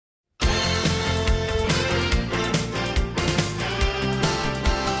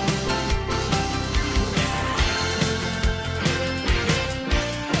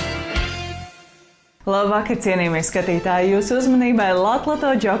Labvakar, cienījamie skatītāji! Jūsu uzmanībai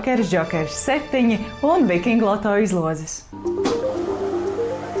latloto džokers 7 un Viking Loto izlozes.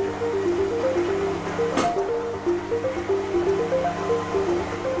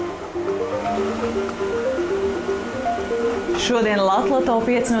 Šodien latloto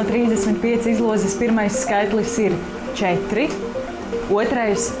 5 no 35 izlozes pirmais skaitlis ir 4,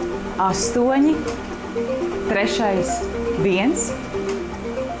 otrais 8, trešais 1,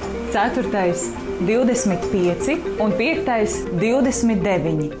 ceturtais 25 un 5.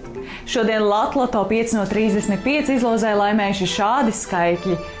 29. Šodien latloto 5 no 35 izlozē laimējuši šādi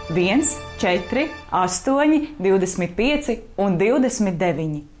skaitļi 1, 4, 8, 25 un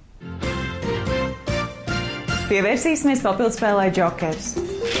 29. Pievērsīsimies papildspēlē džokers.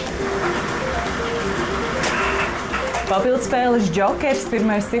 Papildspēles džokers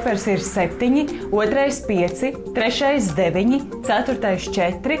pirmais cipars ir 7, otrais 5, trešais 9, ceturtais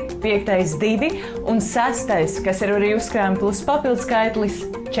 4, 5. 2 un 6, kas ir arī uzkrājuma plus papildskaitlis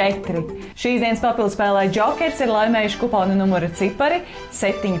 4. Šīs dienas papildspēlē džokers ir laimējuši kuponu numura cipari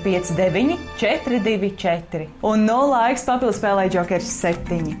 7, 5, 9, 4, 2, 4. Un no laiks papildspēlē džokers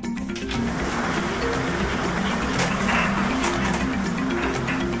 7.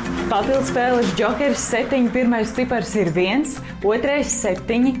 Papildspēles džokers 7 pirmais cipars ir 1, otrais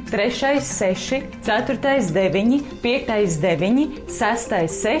 7, trešais 6, ceturtais 9, 5. 9, 6.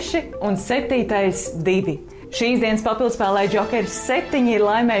 6 un 7. 2. Šīs dienas papildspēlē džokers 7 ir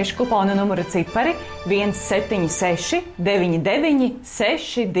laimējuši kuponu numura cipari 1, 7, 6, 9, 9,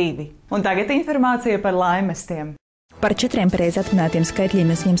 6, 2. Un tagad informācija par laimestiem. Par 4 pareizi atminētiem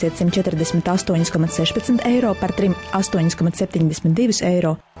skaitļiem jūs ņemsiet 148,16 eiro, par 3 8,72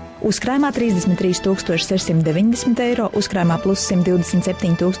 eiro. Uzkrājumā 33 690 eiro, uzkrājumā plus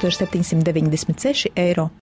 127 796 eiro.